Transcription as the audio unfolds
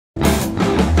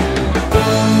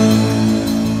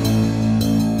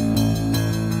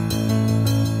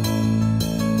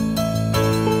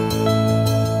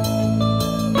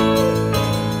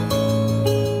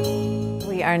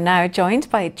are now joined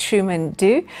by Truman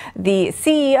Du, the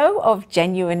CEO of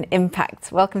Genuine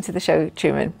Impact. Welcome to the show,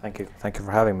 Truman. Thank you. Thank you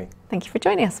for having me. Thank you for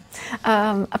joining us.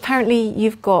 Apparently,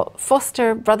 you've got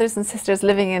foster brothers and sisters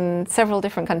living in several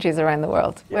different countries around the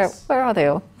world. Yes. Where are they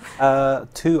all?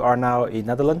 Two are now in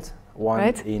Netherlands, one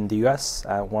Right. in the US,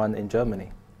 and one in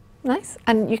Germany. Nice.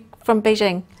 And you're from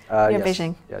Beijing? You're Yes.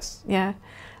 Beijing? Yes. Yeah.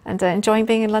 And enjoying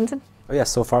being in London? Oh, yes,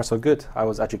 so far so good. I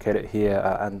was educated here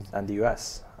and the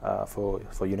US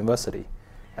for university,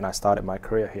 and I started my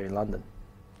career here in London.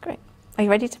 Great. Are you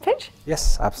ready to pitch?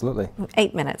 Yes, absolutely.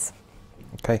 8 minutes.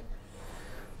 Okay.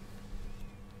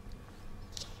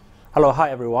 Hello, hi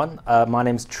everyone. My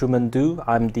name is Truman Du.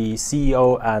 I'm the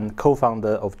CEO and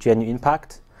co-founder of Genuine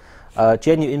Impact.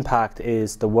 Genuine Impact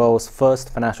is the world's first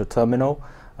financial terminal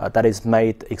that is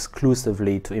made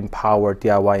exclusively to empower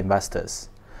DIY investors.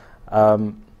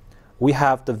 We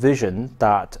have the vision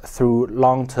that through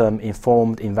long-term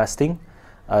informed investing,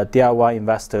 DIY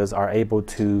investors are able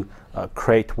to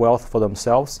create wealth for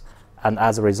themselves, and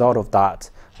as a result of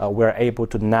that, we're able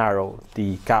to narrow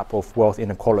the gap of wealth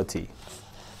inequality.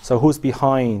 So who's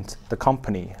behind the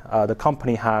company? The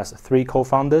company has 3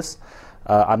 co-founders.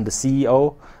 I'm the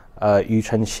CEO,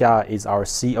 Yuchen Xia is our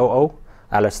COO,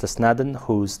 Alistair Snedden,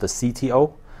 who's the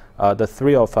CTO. The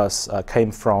 3 of us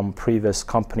came from previous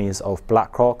companies of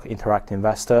BlackRock, Interact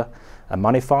Investor, and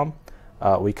Money Farm.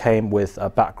 We came with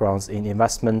backgrounds in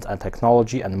investment and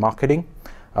technology and marketing.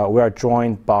 We are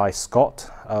joined by Scott,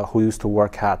 who used to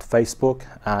work at Facebook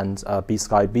and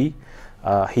BSkyB.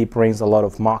 He brings a lot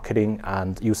of marketing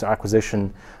and user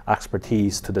acquisition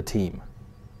expertise to the team.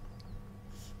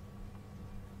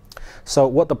 So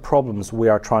what are the problems we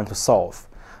are trying to solve?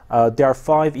 There are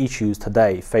 5 issues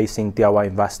today facing DIY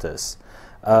investors.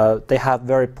 They have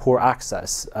very poor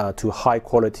access to high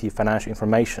quality financial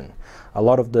information. A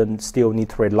lot of them still need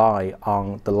to rely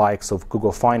on the likes of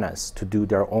Google Finance to do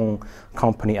their own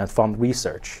company and fund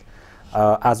research.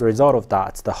 As a result of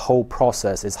that, the whole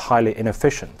process is highly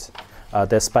inefficient.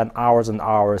 They spend hours and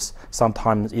hours,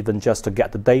 sometimes even just to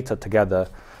get the data together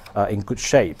in good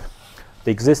shape.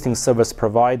 The existing service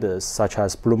providers, such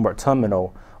as Bloomberg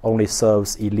Terminal, only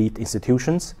serves elite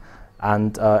institutions,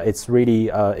 and it's really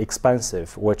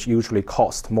expensive, which usually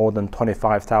costs more than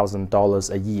 $25,000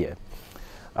 a year.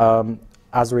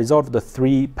 As a result of the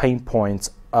 3 pain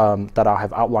points that I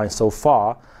have outlined so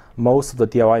far, most of the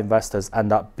DIY investors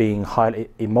end up being highly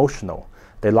emotional.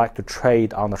 They like to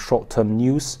trade on the short-term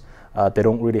news. They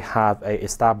don't really have an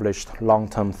established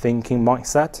long-term thinking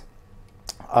mindset.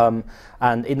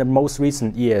 And in the most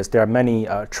recent years, there are many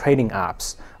trading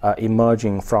apps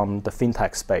emerging from the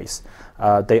fintech space.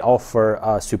 They offer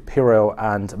superior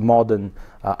and modern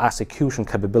execution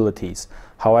capabilities.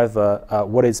 However,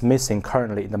 what is missing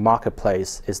currently in the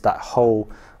marketplace is that whole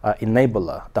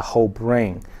enabler, the whole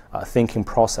brain thinking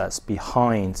process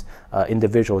behind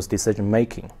individuals' decision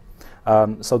making.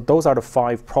 So those are the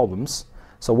 5 problems.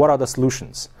 So what are the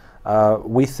solutions?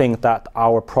 We think that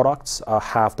our products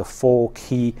have the 4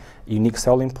 key unique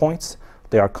selling points.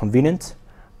 They are convenient,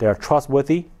 they are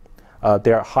trustworthy,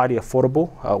 they are highly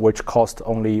affordable, which cost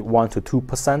only 1 to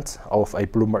 2% of a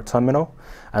Bloomberg terminal.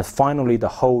 And finally, the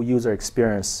whole user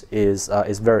experience is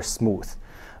very smooth.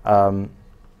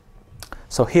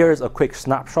 So here's a quick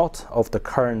snapshot of the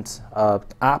current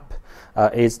app.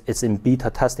 It's in beta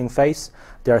testing phase.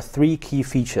 There are 3 key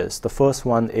features. The first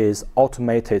one is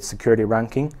automated security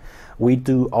ranking. We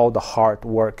do all the hard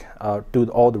work, do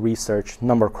all the research,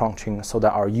 number crunching, so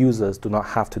that our users do not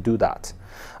have to do that.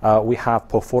 We have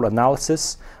portfolio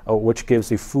analysis, which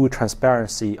gives you full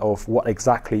transparency of what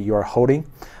exactly you're holding,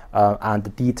 and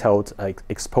the detailed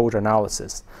exposure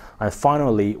analysis. And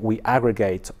finally, we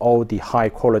aggregate all the high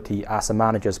quality asset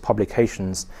managers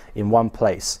publications in one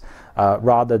place.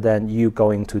 Rather than you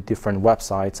going to different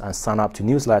websites and sign up to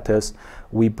newsletters,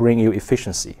 we bring you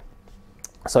efficiency.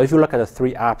 So if you look at the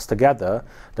 3 apps together,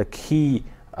 the key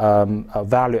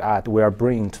value add we are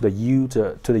bringing to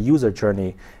the user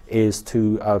journey is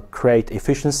to create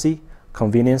efficiency,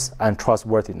 convenience, and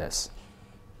trustworthiness.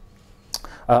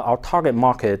 Our target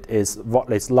market is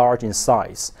large in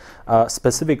size.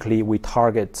 Specifically, we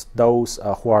target those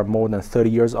who are more than 30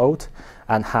 years old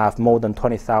and have more than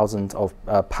 20,000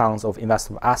 pounds of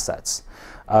investable assets.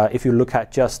 If you look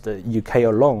at just the UK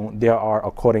alone, there are,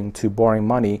 according to Borrowing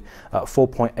Money,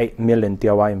 4.8 million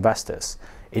DIY investors.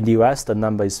 In the US, the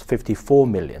number is 54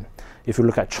 million. If you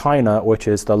look at China, which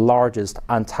is the largest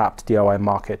untapped DIY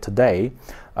market today,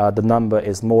 the number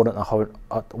is more than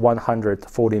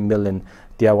 140 million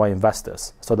DIY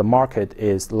investors. So the market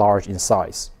is large in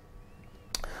size.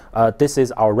 This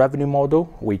is our revenue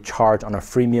model. We charge on a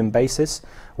freemium basis.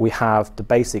 we have the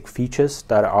basic features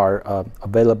that are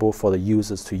available for the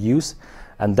users to use.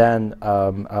 And then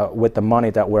with the money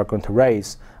that we're going to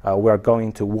raise, we're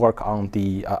going to work on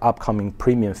the upcoming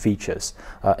premium features,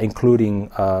 including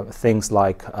things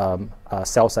like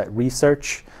sell-side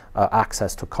research,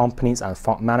 access to companies and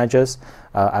fund managers,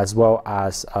 as well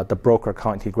as the broker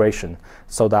account integration,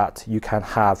 so that you can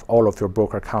have all of your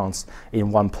broker accounts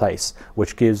in one place,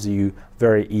 which gives you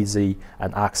very easy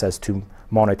and access to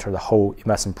monitor the whole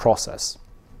investment process.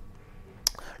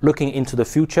 Looking into the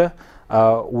future,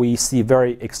 we see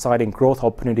very exciting growth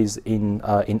opportunities in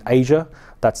Asia.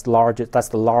 That's the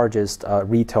largest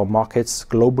retail markets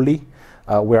globally.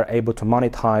 We are able to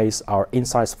monetize our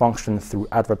insights function through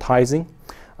advertising.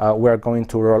 We are going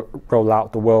to roll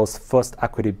out the world's first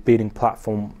equity bidding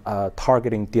platform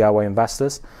targeting DIY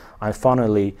investors. And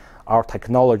finally, our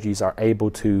technologies are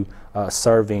able to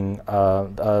serving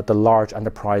the large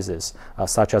enterprises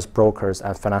such as brokers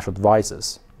and financial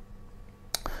advisors.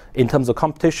 In terms of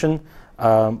competition,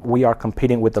 we are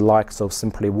competing with the likes of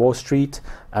Simply Wall Street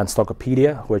and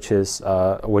Stockopedia, which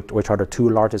are the two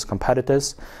largest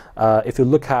competitors. If you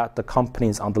look at the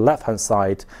companies on the left-hand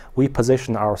side, we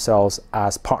position ourselves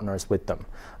as partners with them.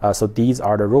 So these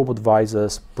are the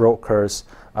robo-advisors, brokers,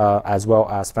 as well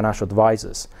as financial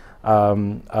advisors.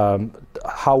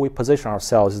 How we position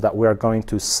ourselves is that we are going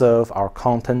to serve our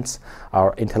content,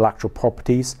 our intellectual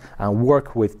properties, and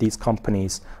work with these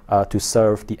companies to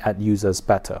serve the end users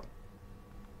better.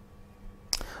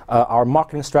 Our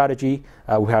marketing strategy,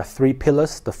 we have 3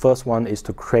 pillars. The first one is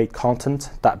to create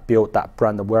content that build that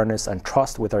brand awareness and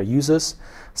trust with our users.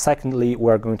 Secondly,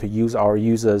 we're going to use our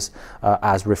users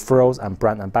as referrals and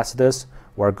brand ambassadors.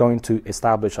 We're going to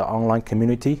establish an online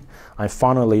community. And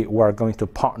finally, we're going to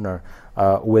partner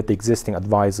with existing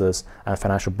advisors and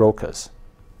financial brokers.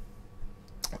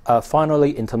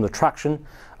 Finally, in terms of traction,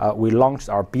 we launched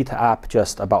our beta app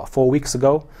just about 4 weeks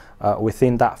ago.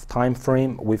 Within that time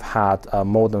frame, we've had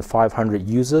more than 500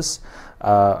 users,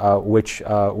 which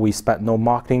we spent no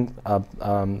marketing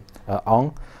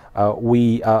on.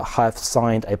 We have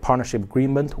signed a partnership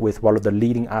agreement with one of the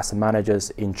leading asset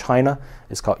managers in China.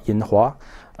 It's called Yinhua.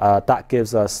 That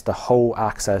gives us the whole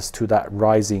access to that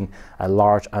rising and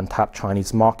large untapped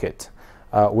Chinese market.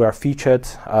 We are featured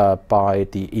by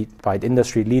the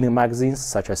industry leading magazines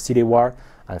such as CityWire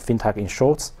and FinTech in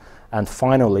Shorts. And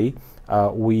finally,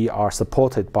 we are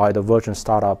supported by the Virgin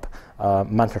Startup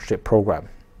mentorship program.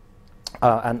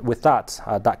 And with that,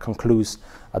 that concludes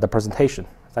the presentation.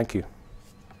 Thank you.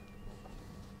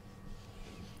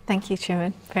 Thank you,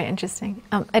 Truman. Very interesting.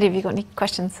 Eddie, have you got any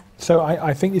questions? So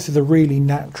I think this is a really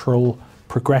natural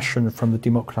progression from the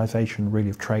democratization really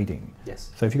of trading.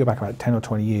 Yes. So if you go back about 10 or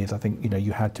 20 years, I think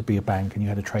you had to be a bank and you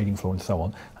had a trading floor and so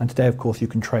on. And today, of course, you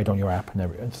can trade on your app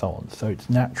and so on. So it's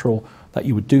natural that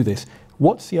you would do this.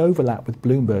 What's the overlap with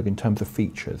Bloomberg in terms of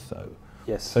features, though?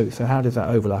 Yes. So how does that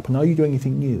overlap? And are you doing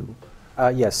anything new?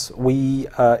 Yes.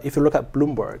 If you look at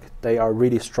Bloomberg, they are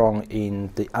really strong in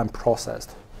the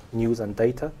unprocessed news and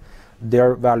data.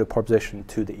 Their value proposition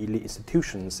to the elite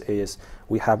institutions is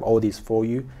we have all these for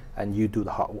you and you do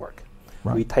the hard work.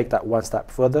 Right. We take that one step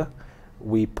further.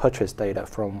 We purchase data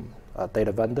from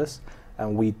data vendors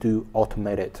and we do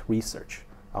automated research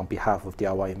on behalf of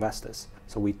DIY investors.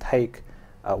 So we take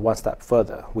one step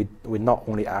further. We not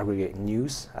only aggregate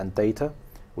news and data,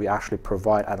 we actually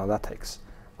provide analytics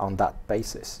on that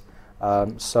basis.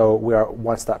 So we are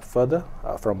one step further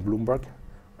from Bloomberg,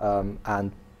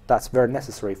 and that's very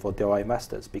necessary for DIY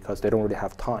investors because they don't really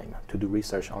have time to do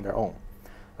research on their own.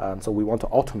 So we want to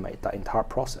automate that entire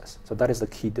process. So that is the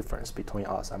key difference between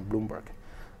us and Bloomberg.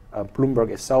 Bloomberg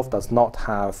itself does not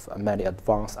have many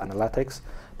advanced analytics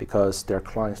because their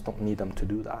clients don't need them to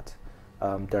do that.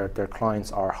 Their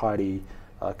clients are highly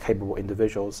capable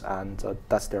individuals, and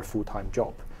that's their full-time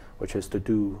job, which is to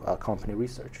do company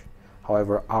research.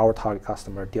 However, our target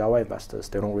customer, DIY investors,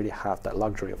 they don't really have that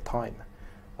luxury of time.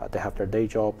 They have their day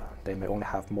job. They may only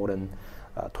have more than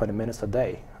 20 minutes a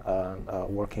day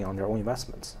working on their own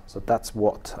investments. So that's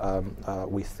what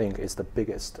we think is the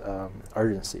biggest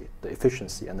urgency, the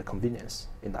efficiency and the convenience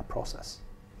in that process.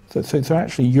 So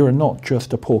actually you're not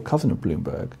just a poor cousin of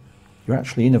Bloomberg, you're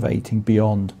actually innovating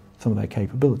beyond some of their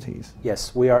capabilities.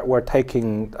 Yes, we're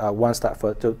taking one step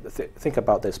further. Think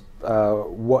about this.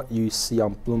 What you see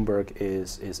on Bloomberg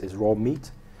is raw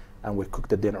meat, and we cook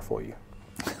the dinner for you.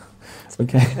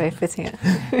 Okay. Very fitting.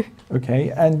 Okay,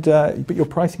 and but your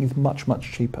pricing is much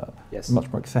cheaper. Yes.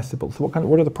 Much more accessible. So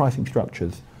what are the pricing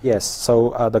structures? Yes.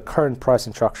 So the current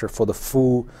pricing structure for the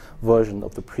full version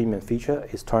of the premium feature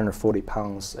is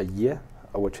 £240 a year,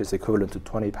 which is equivalent to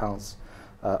 £20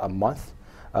 a month.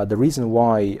 The reason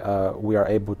why we are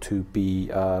able to be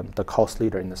the cost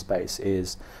leader in the space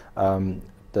is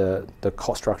the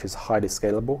cost structure is highly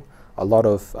scalable. A lot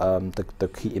of the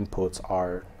key inputs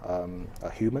are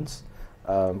humans.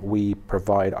 We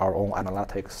provide our own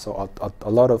analytics, so a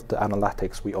lot of the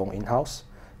analytics we own in-house.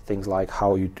 Things like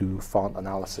how you do font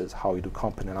analysis, how you do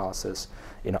company analysis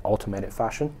in an automated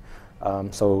fashion.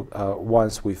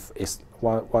 Once we've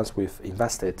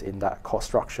invested in that cost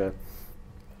structure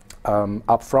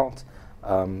upfront,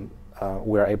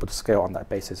 we're able to scale on that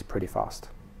basis pretty fast.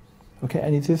 Okay,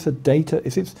 and is this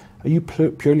are you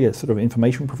purely a sort of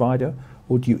information provider,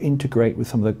 or do you integrate with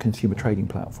some of the consumer trading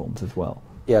platforms as well?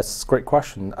 Yes, great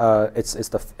question. It's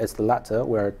the latter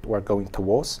we're going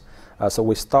towards. So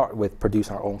we start with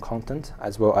producing our own content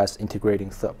as well as integrating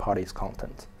third parties'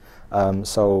 content.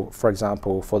 So, for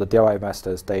example, for the DIY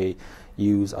investors, they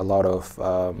use a lot of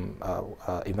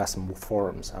investment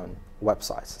forums and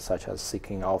websites such as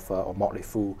Seeking Alpha or Motley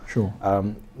Fool. Sure.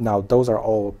 Now, those are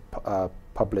all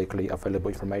publicly available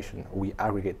information. We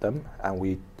aggregate them and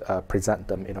we present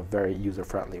them in a very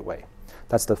user-friendly way.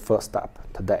 That's the first step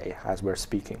today as we're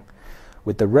speaking.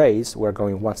 With the raise, we're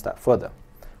going one step further.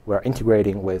 We're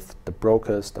integrating with the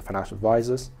brokers, the financial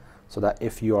advisors, so that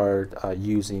if you are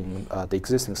using the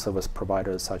existing service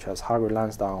providers such as Hargreaves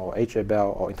Lansdown or HA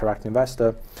Bell or Interactive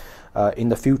Investor, in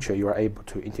the future you are able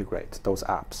to integrate those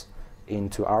apps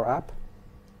into our app.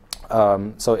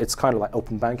 So it's kind of like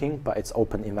open banking, but it's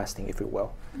open investing, if you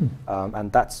will.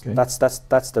 And that's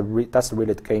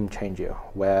really the game changer,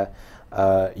 where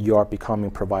you are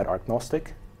becoming provider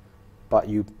agnostic, but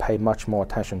you pay much more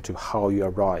attention to how you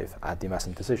arrive at the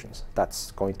investment decisions.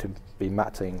 That's going to be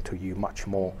mattering to you much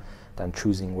more than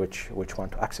choosing which one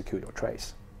to execute your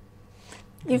trades.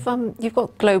 You've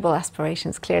got global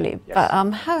aspirations, clearly, yes.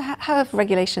 But how have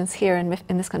regulations here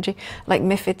in this country, like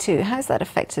MiFID II, how has that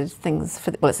affected things?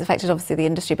 Well, it's affected obviously the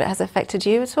industry, but has it affected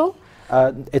you at all?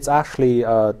 It's actually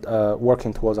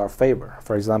working towards our favor.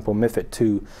 For example, MiFID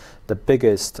II, the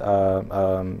biggest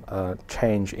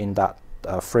change in that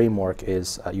framework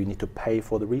is you need to pay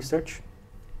for the research.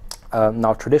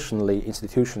 Now, traditionally,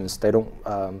 institutions, they don't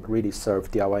really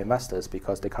serve DIY investors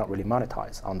because they can't really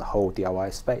monetize on the whole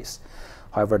DIY space.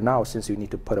 However, now, since you need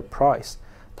to put a price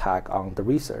tag on the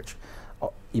research,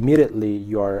 immediately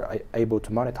you are able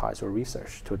to monetize your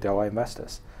research to DIY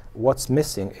investors. What's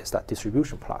missing is that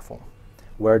distribution platform.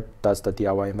 Where does the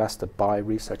DIY investor buy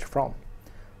research from?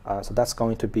 So that's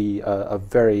going to be a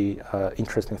very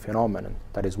interesting phenomenon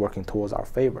that is working towards our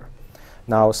favor.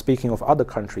 Now, speaking of other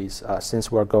countries,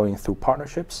 since we're going through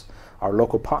partnerships, our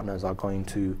local partners are going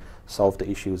to solve the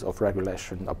issues of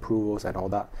regulation, approvals, and all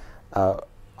that.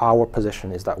 Our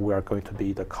position is that we are going to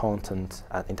be the content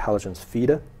and intelligence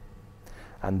feeder,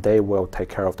 and they will take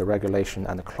care of the regulation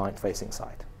and the client-facing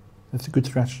side. That's a good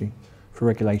strategy for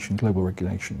regulation, global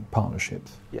regulation,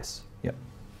 partnerships. Yes. Yep.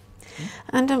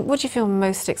 And what do you feel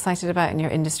most excited about in your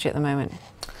industry at the moment?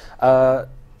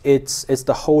 It's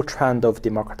the whole trend of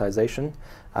democratization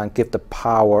and give the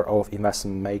power of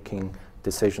investment making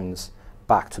decisions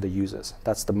back to the users.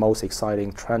 That's the most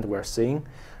exciting trend we're seeing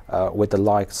with the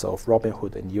likes of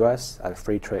Robinhood in US and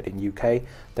Free Trade in UK.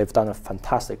 They've done a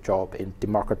fantastic job in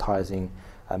democratizing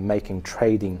and making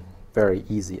trading very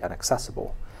easy and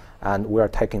accessible. And we are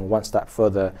taking one step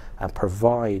further and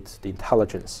provide the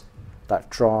intelligence that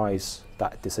drives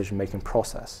that decision-making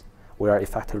process. We are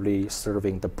effectively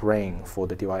serving the brain for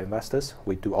the DIY investors.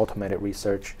 We do automated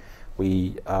research.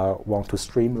 We want to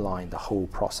streamline the whole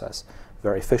process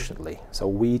very efficiently. So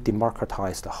we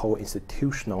democratize the whole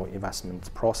institutional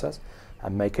investment process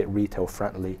and make it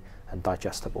retail-friendly and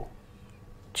digestible.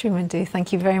 Truman Du,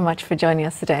 thank you very much for joining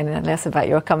us today and telling us about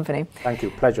your company. Thank you,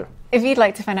 pleasure. If you'd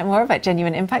like to find out more about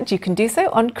Genuine Impact, you can do so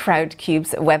on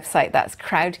Crowdcube's website. That's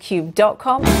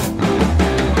crowdcube.com.